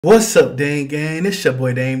What's up, Dame Gang? It's your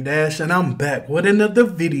boy Dame Dash, and I'm back with another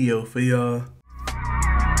video for y'all.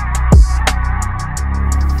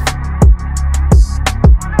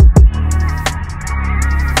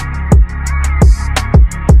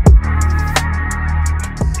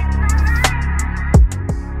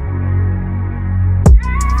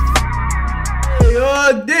 Hey,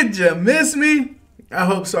 y'all, did you miss me? I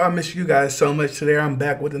hope so. I miss you guys so much today. I'm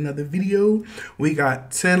back with another video. We got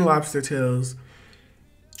 10 lobster tails.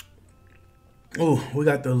 Oh, we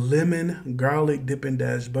got the lemon garlic Dippin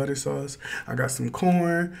dash butter sauce. I got some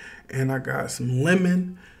corn and I got some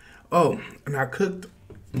lemon. Oh, and I cooked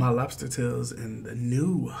my lobster tails in the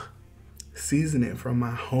new seasoning from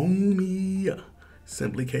my homie,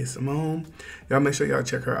 Simply K Simone. Y'all make sure y'all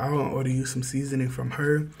check her out and order you some seasoning from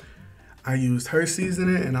her. I used her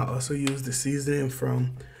seasoning and I also used the seasoning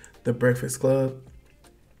from the Breakfast Club.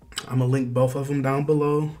 I'm gonna link both of them down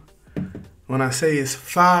below. When I say it's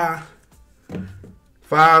five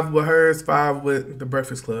with hers, 5 with the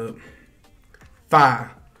Breakfast Club. 5.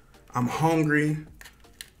 I'm hungry.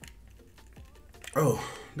 Oh,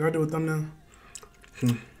 did I do a thumbnail?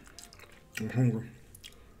 I'm hungry.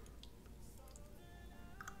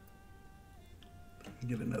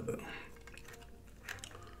 Get another.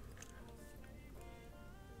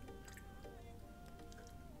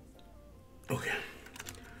 Okay.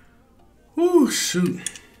 Ooh, shoot.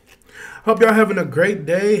 Hope y'all having a great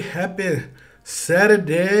day. Happy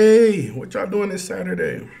Saturday. What y'all doing this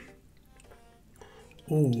Saturday?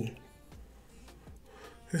 Ooh.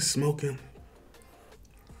 It's smoking.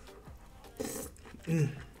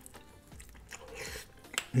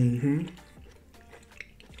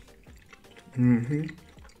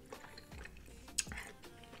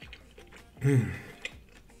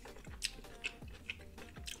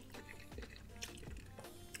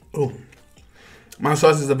 Oh. My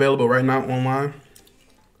sauce is available right now online.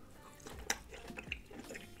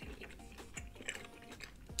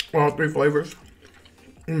 All 3 flavors.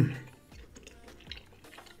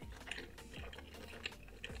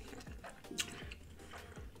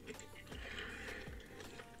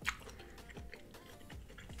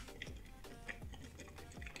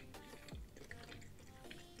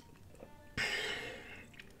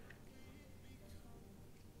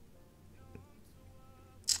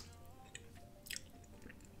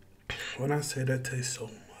 When I say that tastes so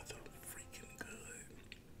mother-freaking good.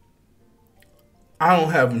 I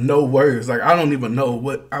don't have no words. Like, I don't even know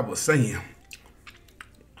what I was saying.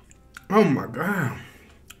 Oh my God.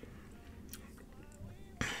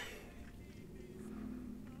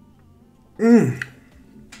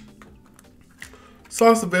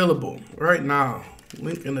 Sauce available right now.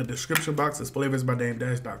 Link in the description box is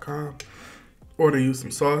FLAVORSBYDAMEDASH.com. Order you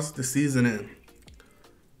some sauce. The seasoning.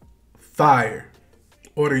 Fire.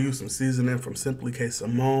 Order you some seasoning from Simply K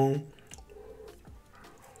Simone.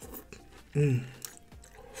 I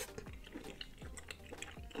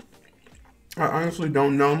honestly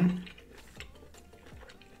don't know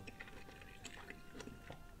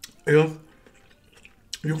if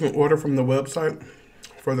you can order from the website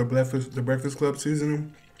for the Breakfast Club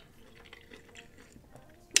seasoning.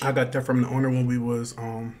 I got that from the owner when we was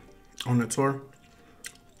on the tour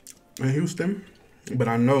in Houston, but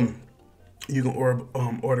I know you can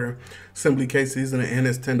order Simply K seasoning, and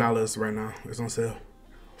it's $10 right now. It's on sale.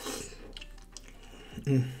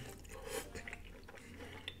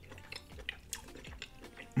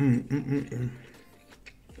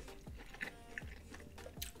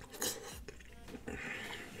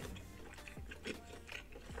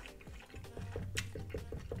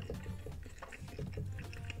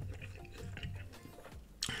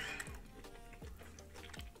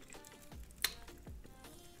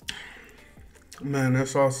 Man,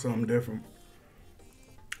 that's all something different.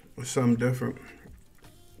 It's something different.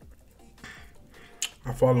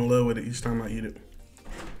 I fall in love with it each time I eat it.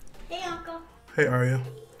 Hey, Uncle. Hey, Arya.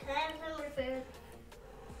 Can I have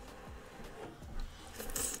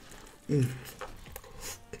some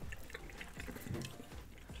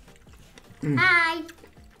food? Hi.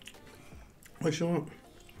 What you want?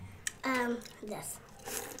 This.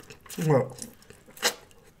 What?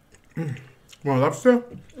 Want lobster?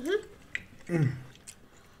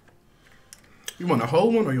 You want a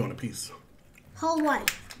whole one or you want a piece? Whole one.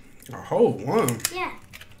 A whole one? Yeah.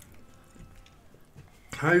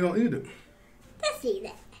 How you gonna eat it? Let's eat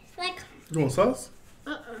it. Like. You want sauce?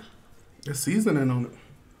 There's seasoning on it.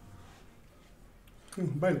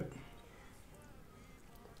 Bite it.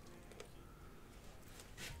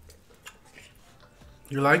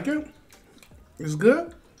 You like it? It's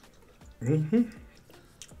good?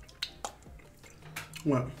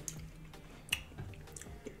 What?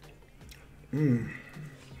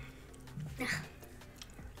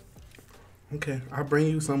 Okay, I'll bring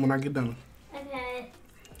you some when I get done. Okay.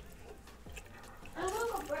 I'm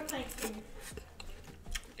gonna go brush my teeth.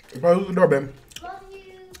 Close the door, baby. Love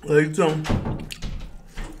you. Love you too. Love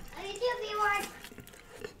you too, viewers.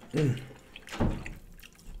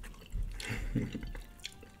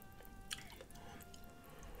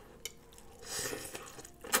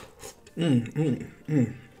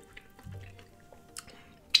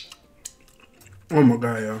 Oh my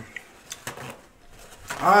God, y'all.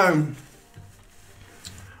 I've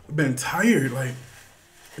been tired, like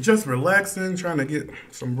just relaxing, trying to get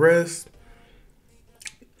some rest.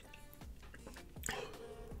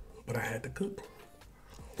 But I had to cook.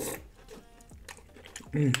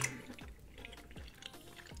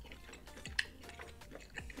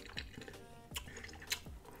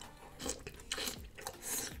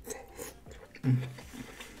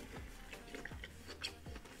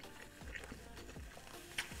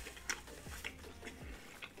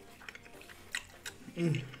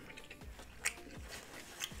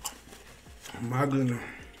 My goodness.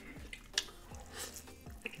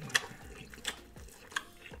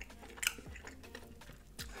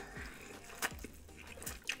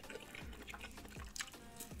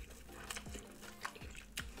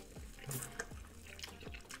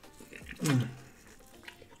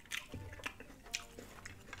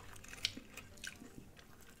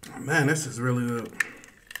 Man, this is really good.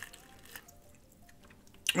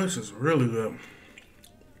 This is really good.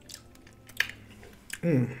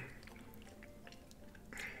 Look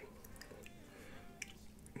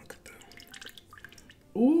at that.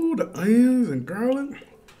 Ooh, the onions and garlic.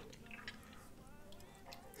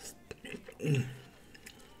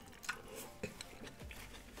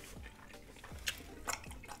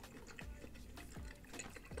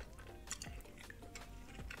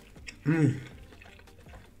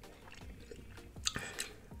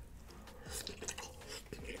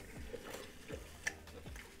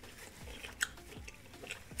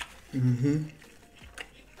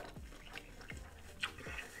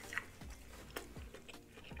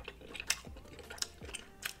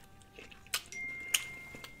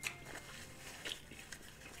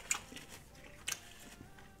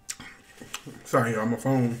 Sorry, y'all, my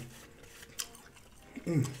phone.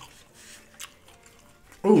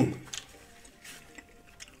 Ooh.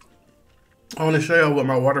 I want to show y'all what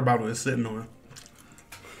my water bottle is sitting on.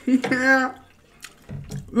 Yeah.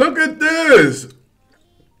 Look at this.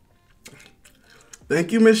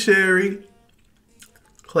 Thank you, Miss Sherry.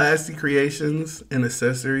 Classy Creations and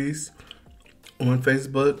Accessories on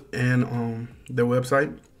Facebook and on their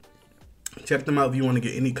website. Check them out if you want to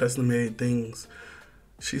get any custom made things.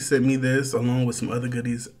 She sent me this along with some other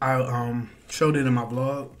goodies. I showed it in my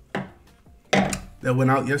vlog that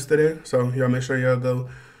went out yesterday. So y'all make sure y'all go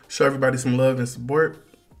show everybody some love and support.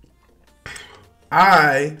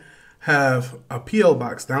 I have a P.O.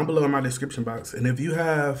 box down below in my description box. And if you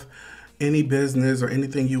have any business or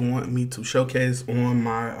anything you want me to showcase on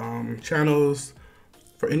my channels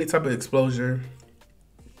for any type of exposure,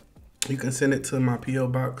 you can send it to my P.O.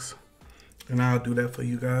 box and I'll do that for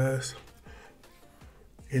you guys.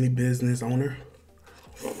 Any business owner.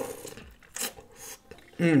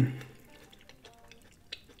 No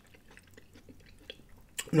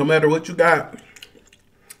matter what you got,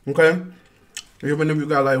 okay? Even if you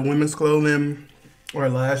got like women's clothing or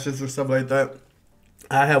lashes or stuff like that,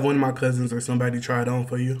 I have one of my cousins or somebody try it on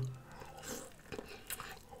for you.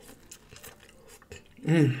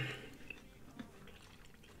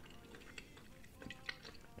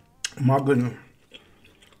 My goodness.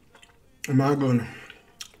 My goodness.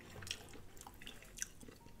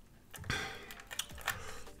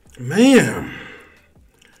 Man.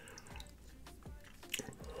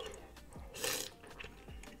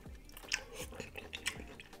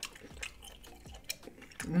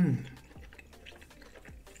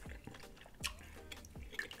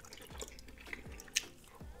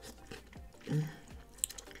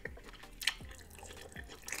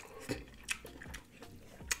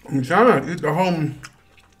 I'm trying to eat the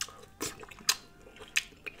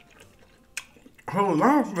whole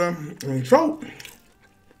lobster and choke.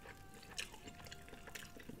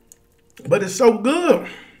 But it's so good.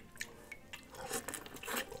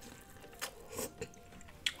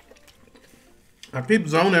 I keep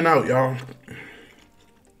zoning out, y'all.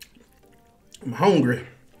 I'm hungry.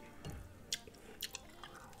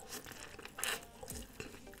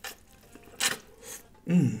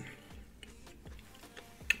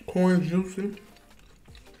 Corn juicy.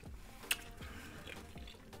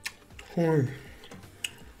 Corn.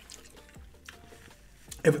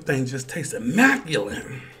 Everything just tastes immaculate.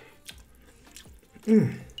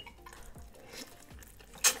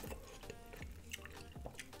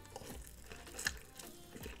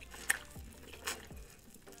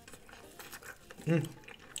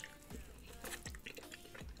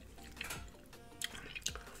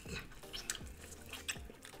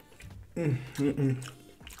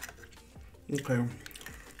 Okay.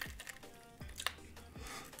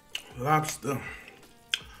 Lobster.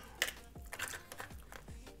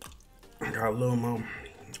 I got a little more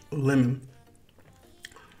lemon.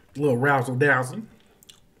 A little razzle dazzle.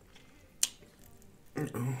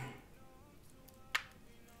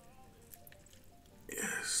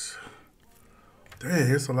 Yes.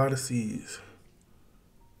 Dang, it's a lot of seeds.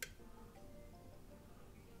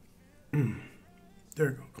 There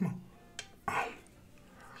you go. Come on.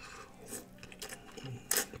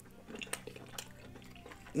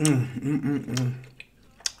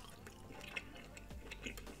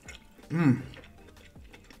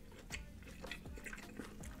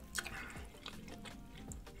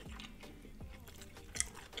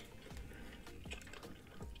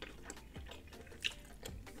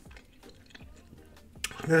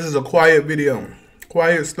 This is a quiet video.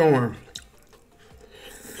 Quiet storm.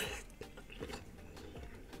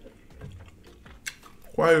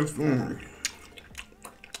 Quiet storm.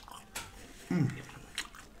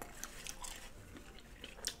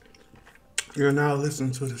 You're now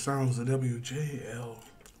listening to the sounds of WJLB.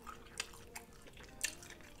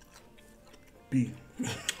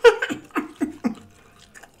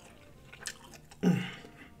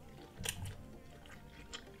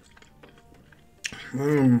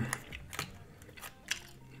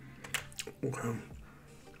 Okay.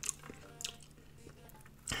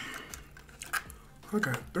 I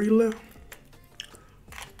got 3 left.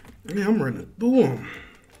 Yeah, I'm running through them.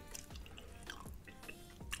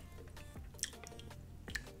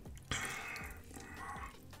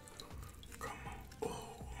 Come on. Oh,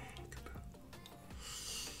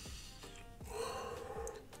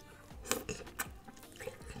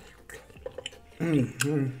 look at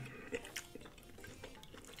that.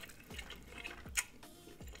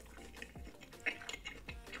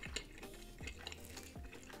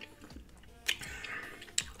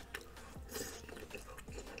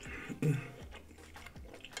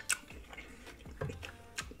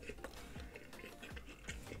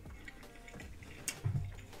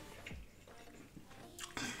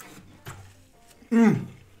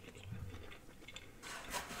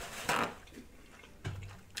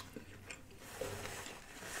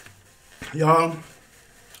 Y'all,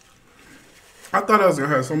 I thought I was gonna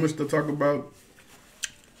have so much to talk about.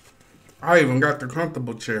 I even got the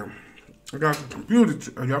comfortable chair. I got the computer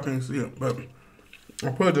chair. Y'all can't see it, but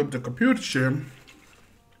I put up the computer chair.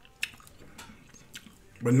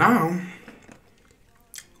 But now,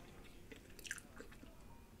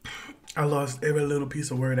 I lost every little piece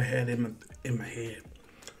of word I had in my head.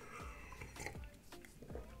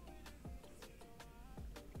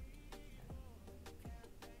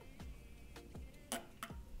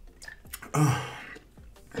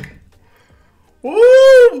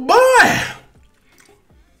 Oh boy!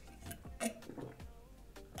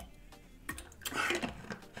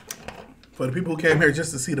 For the people who came here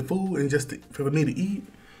just to see the food and just for me to eat,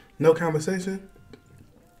 no conversation.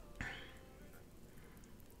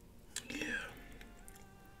 Yeah.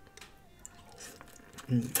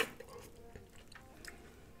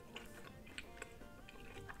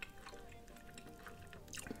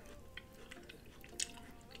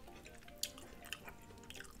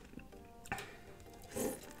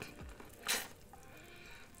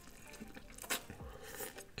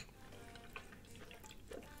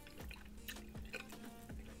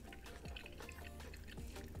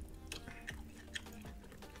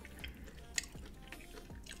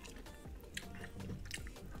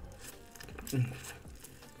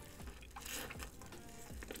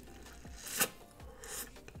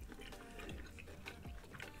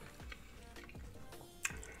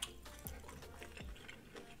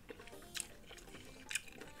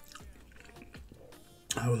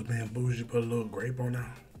 I was being bougie, put a little grape on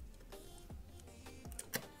there.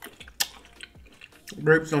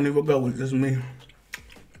 Grapes don't even go with this meal.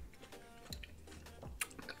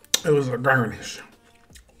 It was a garnish.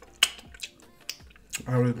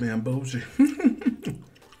 I was being bougie.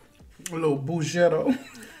 A little bougetto.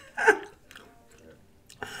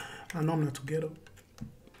 I know I'm not too ghetto.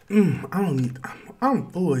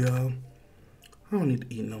 I'm full, y'all. I don't need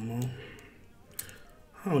to eat no more.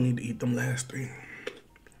 I don't need to eat them last 3.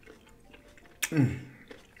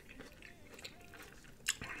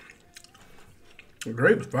 The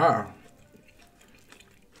grape's fire.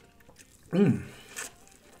 I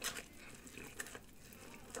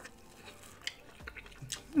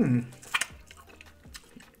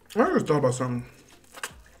just thought about something.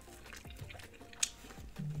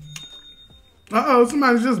 Uh-oh,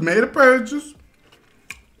 somebody just made a purchase.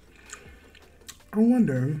 I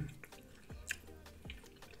wonder,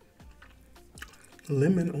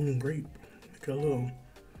 lemon on grape, make it a little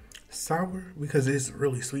sour because it's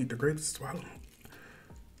really sweet. The grapes swallow.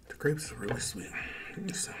 The grapes are really sweet.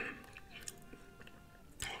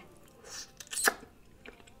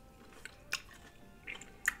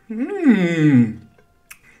 Mmm.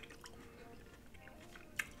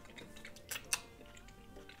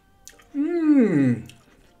 Mmm.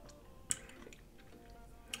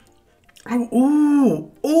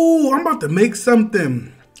 Oh, ooh, I'm about to make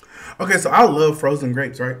something. Okay, so I love frozen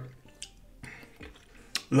grapes, right?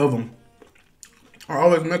 Love them. I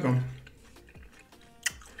always make them.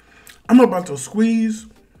 I'm about to squeeze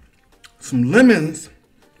some lemons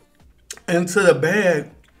into the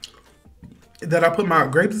bag that I put my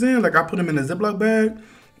grapes in. Like I put them in a Ziploc bag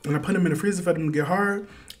and I put them in the freezer for them to get hard.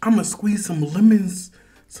 I'm gonna squeeze some lemons,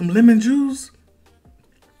 some lemon juice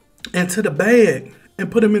into the bag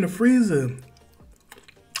and put them in the freezer.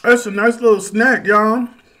 That's a nice little snack, y'all.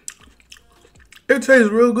 It tastes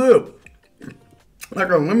real good. Like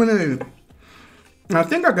a lemonade. And I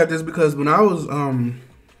think I got this because when I was,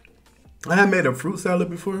 I had made a fruit salad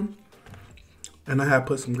before. And I had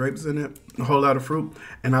put some grapes in it, a whole lot of fruit.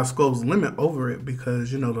 And I squeezed lemon over it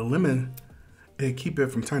because, you know, the lemon, it keep it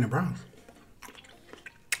from turning brown.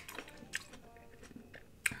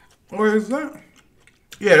 What is that?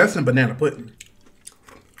 Yeah, that's some banana pudding.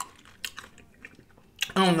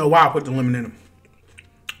 I don't know why I put the lemon in them.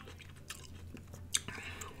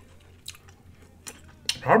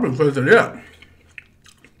 Probably because of that.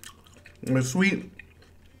 The sweet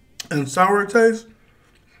and sour taste.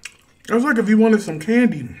 It's like if you wanted some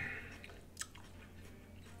candy.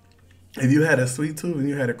 If you had a sweet tooth and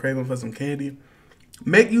you had a craving for some candy,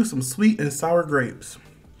 make you some sweet and sour grapes.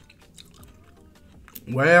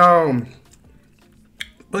 Well,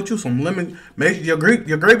 put you some lemon. Make your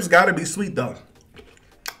grapes gotta be sweet though.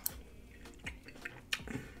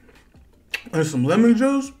 And some lemon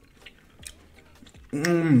juice.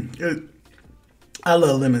 I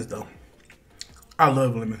love lemons though. I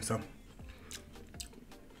love lemons, so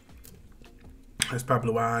that's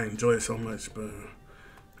probably why I enjoy it so much. But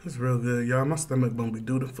it's real good, y'all. My stomach gonna be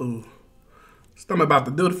do the food. Stomach about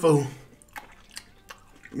to do the food.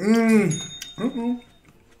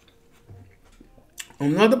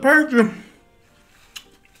 Another person.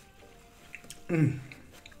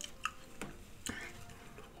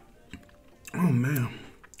 Oh man,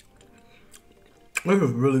 this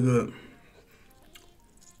is really good.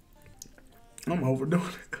 I'm overdoing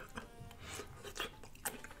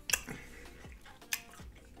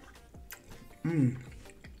it.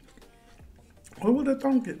 What would I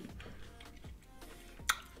think it?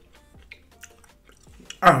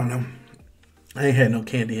 I don't know. I ain't had no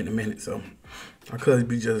candy in a minute, so I could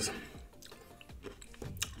be just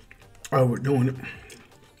overdoing it.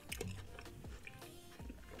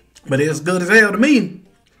 But it's good as hell to me.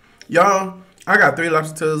 Y'all, I got 3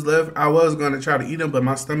 lobster tails left. I was going to try to eat them, but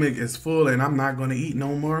my stomach is full and I'm not going to eat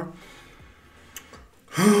no more.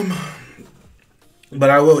 But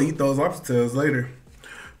I will eat those lobster tails later.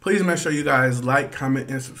 Please make sure you guys like, comment,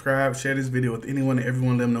 and subscribe. Share this video with anyone and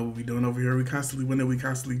everyone. Let them know what we're doing over here. We constantly winning. We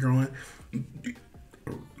constantly growing.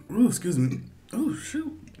 Ooh, excuse me. Oh,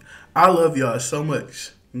 shoot. I love y'all so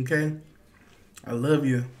much, okay? I love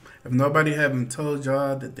you. If nobody haven't told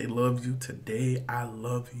y'all that they love you today, I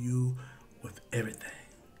love you with everything.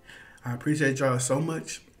 I appreciate y'all so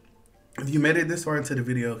much. If you made it this far into the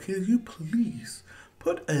video, could you please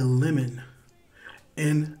put a lemon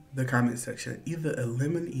in the comment section? Either a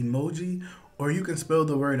lemon emoji or you can spell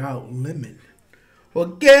the word out, lemon.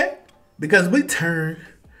 Okay? Because we turn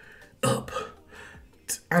up.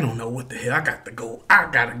 I don't know what the hell. I gotta go.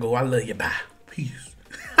 I love you. Bye. Peace.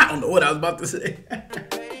 I don't know what I was about to say.